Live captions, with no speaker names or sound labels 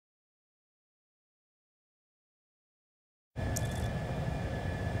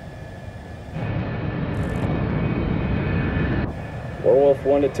Warwolf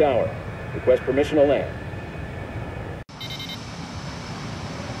 1 to tower. Request permission to land.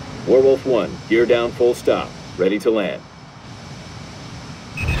 Warwolf 1, gear down, full stop. Ready to land.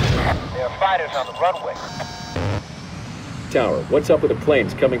 There are fighters on the runway. Tower, what's up with the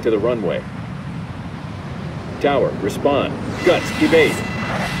planes coming to the runway? Tower, respond. Guts, evade.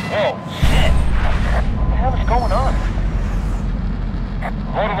 Whoa, shit! What the hell is going on?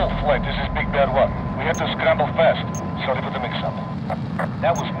 Warwolf Flight, this is Big Bad One. We have to scramble fast. Sorry for the mix-up.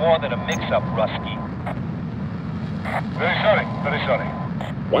 That was more than a mix-up, Rusky. Very sorry, very sorry.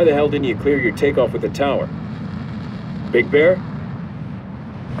 Why the hell didn't you clear your takeoff with the tower? Big Bear?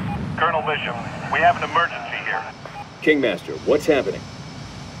 Colonel Bishop, we have an emergency here. Kingmaster, what's happening?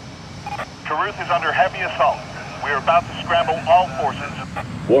 Caruth is under heavy assault. We are about to scramble all forces.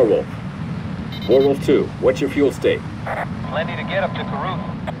 Warwolf. Warwolf 2, what's your fuel state? Plenty to get up to Caruth.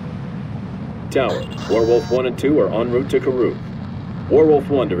 Tower, Warwolf 1 and 2 are en route to Caruth. Warwolf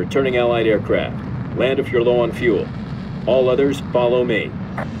 1 to returning Allied aircraft. Land if you're low on fuel. All others, follow me.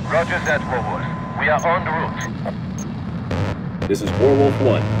 Roger that, Warwolf. We are en route. This is Warwolf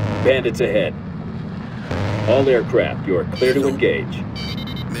 1. Bandits ahead. All aircraft, you are clear to engage.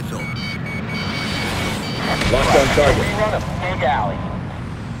 Missile. Locked on target. We run a big alley.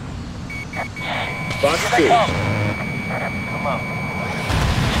 Fox Here 2. they come. Come on.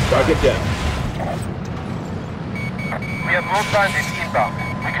 Target down. We have more bandits inbound.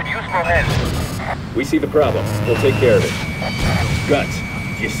 We could use more help. We see the problem. We'll take care of it. Guts,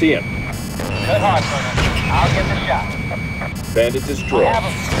 you see him. Good hard, Colonel. I'll get the shot. Bandit I destroyed. have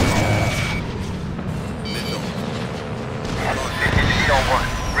him. Missile. This is Leon 1.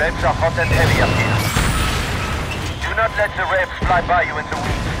 Revs are hot and heavy up here. Do not let the Revs fly by you in the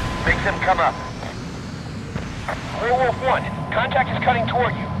weeds. Make them come up. Warwolf 1, contact is cutting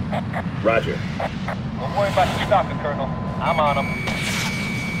toward you. Roger. Don't worry about the stalker, Colonel. I'm on him.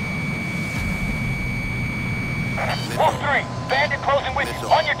 Wolf 3, bandit closing with you.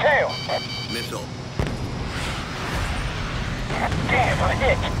 On your tail. Missile. Damn, I'm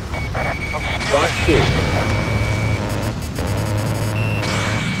hit. Fox 2.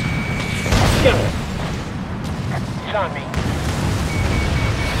 Got him. He's on me.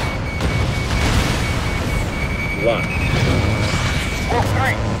 Locked. Wolf 3,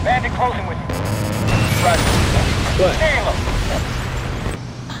 bandit closing with you. Roger. What? Nail him.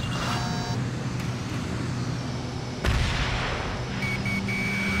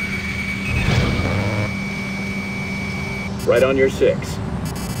 Right on your 6.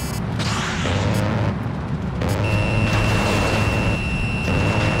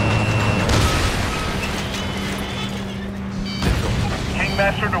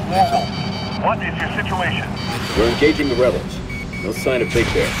 Kingmaster to Warwolf. What is your situation? We're engaging the rebels. No sign of Big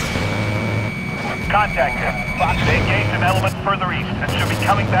Bear. Contact them. They engaged an element further east and should be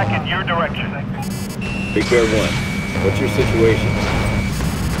coming back in your direction. Big Bear 1, what's your situation?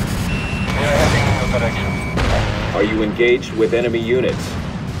 We are heading in your direction. Are you engaged with enemy units?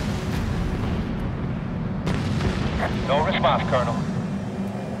 No response, Colonel.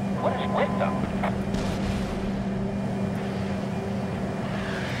 What is with them?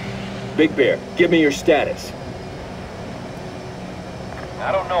 Big Bear, give me your status.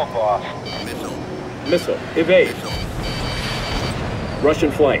 I don't know, boss. Missile. Missile, evade. Missile.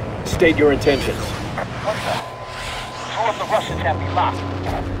 Russian flight, state your intentions. What the? Two of the Russians have me locked.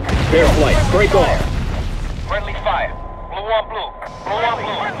 Bear flight, break off. Friendly fire. Blue on blue. Blue on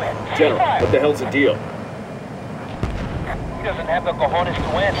blue. General, what the hell's the deal? He doesn't have the cojones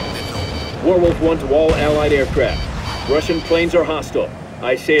to answer. Warwolf 1 to all Allied aircraft. Russian planes are hostile.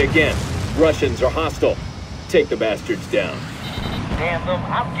 I say again, Russians are hostile. Take the bastards down. Damn them,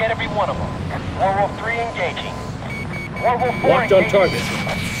 I'll get every one of them. Warwolf 3 engaging. Warwolf 4 Locked on engaging. target.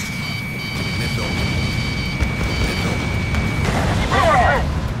 Missile.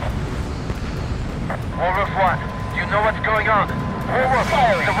 Warwolf 1, do you know what's going on? Warwolf,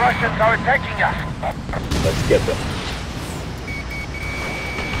 the Russians are attacking us. Let's get them.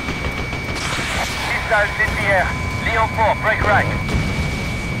 Missiles in the air. Leon 4, break right.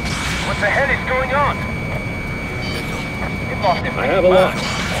 What the hell is going on? It lost him. I have a lock.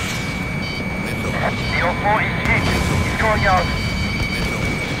 Leon 4 is hit. He's going out.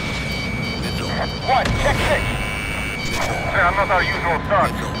 One, check 6. They are not our usual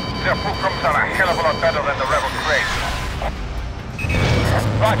thugs. Their fulcrums are a hell of a lot better than the rebel grade.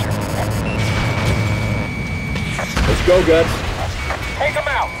 Roger. Let's go, Guts. Take them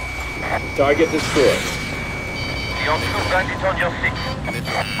out. Target destroyed. Leon 2 bandit on your 6.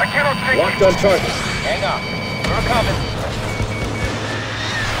 I cannot take Locked it. on target. Hang on. We're coming.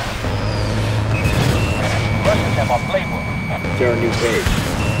 Russians have our playbook. Tear a new page.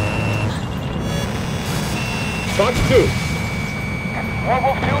 Fox 2.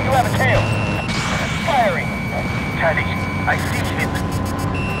 Warwolf 2, you have a tail. Firing. Taddy, I see him.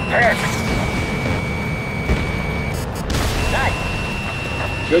 Dead. Nice.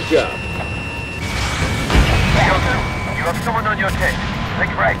 Good job. Delta, you have someone on your tail.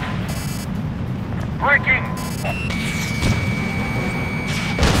 Take right. Breaking.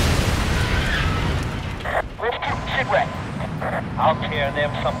 Wolf 2, sit wet. I'll tear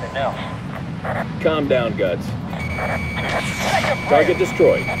them something else. Calm down, Guts. Target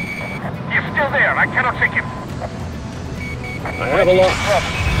destroyed. He's still there. I cannot take him. I have a lock.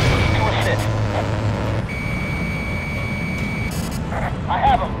 To assist. I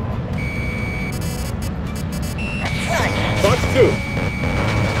have him. Nice. Fox 2.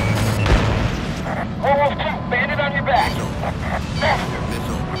 Warwolf 2, bandit on your back. Faster.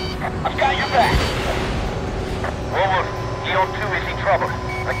 I've got your back. Warwolf, Eon 2 is in trouble.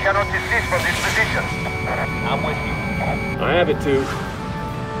 I cannot desist from this position. I'm with you. I have it too.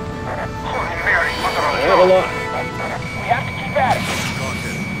 Holy Mary, mother of I have a lock. We have to keep at it.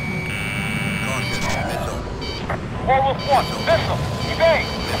 Caution. Caution. Missile. Warwolf 1, missile. Evade.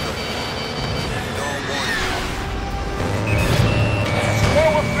 Missile. Stall warning.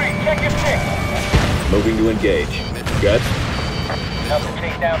 Warwolf 3, check your stick. Moving to engage. Guts. Enough to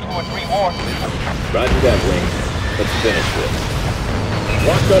take down 2 or 3 more. Roger that, Wing. Let's finish this.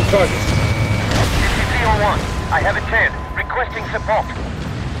 Locked on target. This is Eon 1. I have a 10. Requesting support.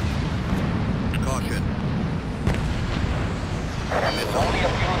 Caution. There's only a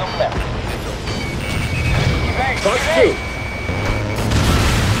few of them left. Missile. Evade. Fox Evade. 2.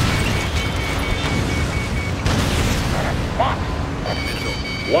 What? Missile.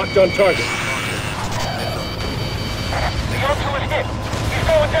 Locked on target. Eon 2 is hit. He's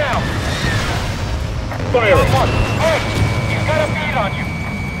going down. Firing. Eon 1, wait. He's got a bead on you.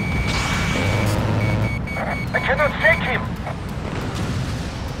 I cannot take him.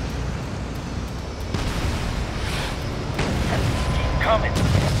 Keep coming.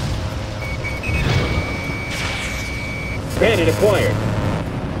 Bandit acquired.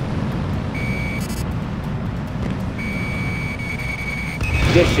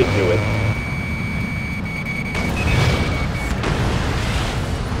 This should do it.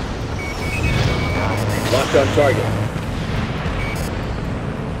 Locked on target.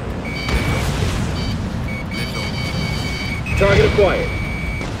 Target acquired.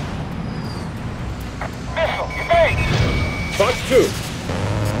 Missile, evade. Fox 2.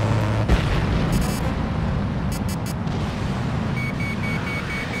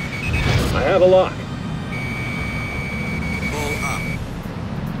 I have a lock. Pull up.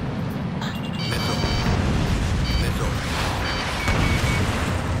 Missile. Missile.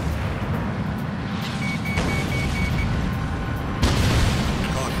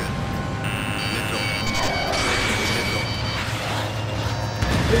 Caution. Missile. Missile.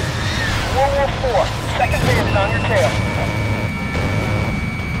 Warwolf 4, second bandit on your tail.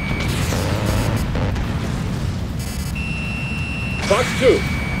 Fox 2.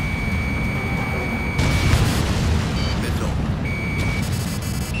 Missile.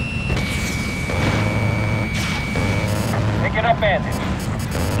 Picking up bandits.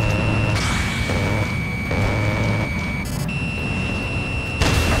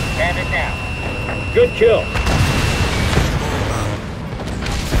 Bandit down. Good kill.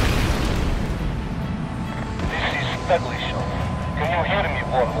 This is Douglas Show. Can you hear me,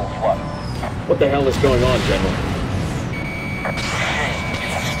 Warwolf 1? What the hell is going on, General? Shame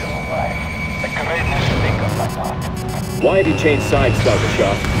you're still alive. A great mistake on my part. Why have you changed sides, Dr.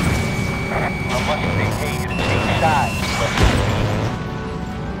 Shaw? Unless they pay you to change sides,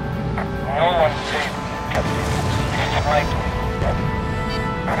 no one saved me, Captain. This is my doing.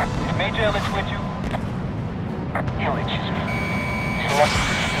 Is Major Illich with you? Illich is free. He's lucky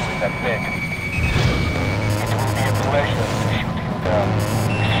he's still in that bed. It will be a pleasure to shoot you down.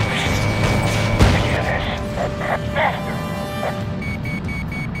 Yes. Faster!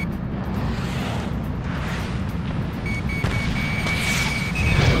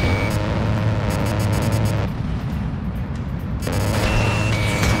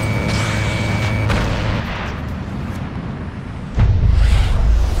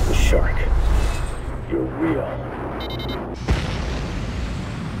 The shark. You're real.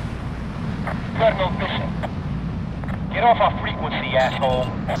 Colonel Bishop. Get off our frequency, asshole.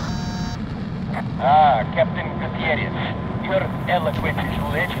 Ah, Captain Gutierrez. Your eloquence is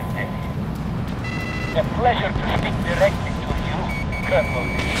legendary. A pleasure to speak directly to you, Colonel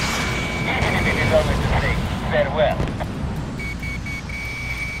Bishop. Even if it is only to say farewell.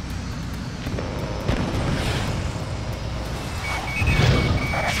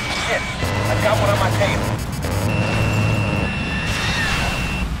 Got one on my table.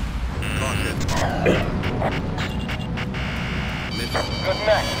 Caution. Missile. Good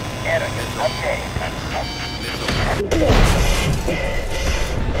night. Arrogant. Okay. Missile.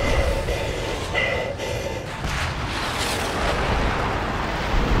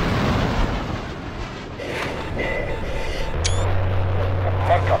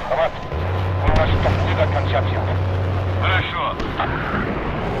 Markov, хват. У нас тут будет кончаться. Хорошо.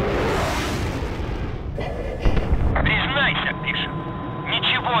 Признайся, Бишоп.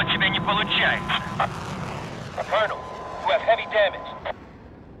 Ничего у тебя не получается. Colonel, you have heavy damage.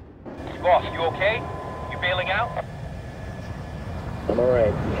 Boss, you okay? You bailing out? I'm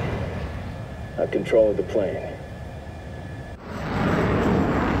alright. I have control of the plane.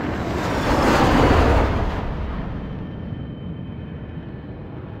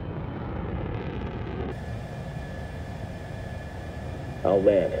 I'll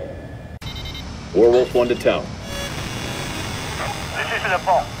land. Warwolf 1 to tower. This is Le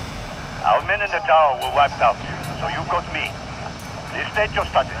Bon. Our men in the tower were wiped out, so you got me. Please state your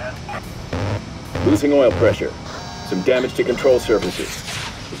status. Losing oil pressure. Some damage to control surfaces.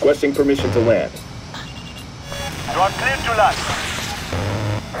 Requesting permission to land. You are clear to land.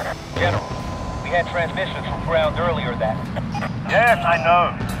 General, we had transmissions from ground earlier that... Yes, I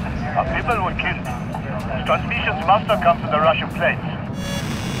know. Our people were killed. Transmissions must have come from the Russian planes.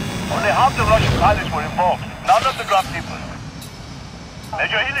 Only half the Russian pilots were involved, none of the ground people.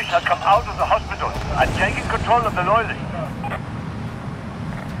 Major Illich has come out of the hospital and taken control of the loyalists.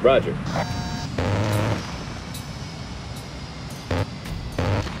 Roger.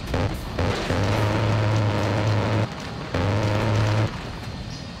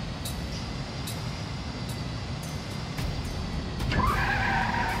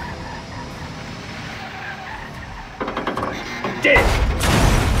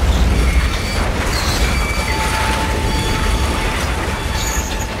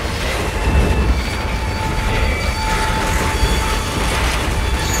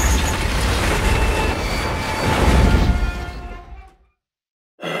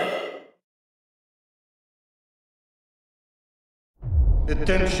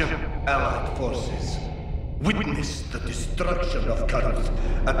 Attention, Allied forces. Witness the destruction of Karus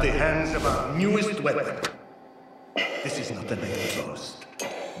at the hands of our newest weapon. This is not an outpost.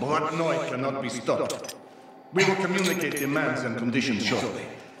 Black Noise cannot be stopped. We will communicate demands and conditions shortly.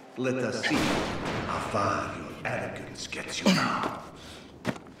 Let us see how far your arrogance gets you now.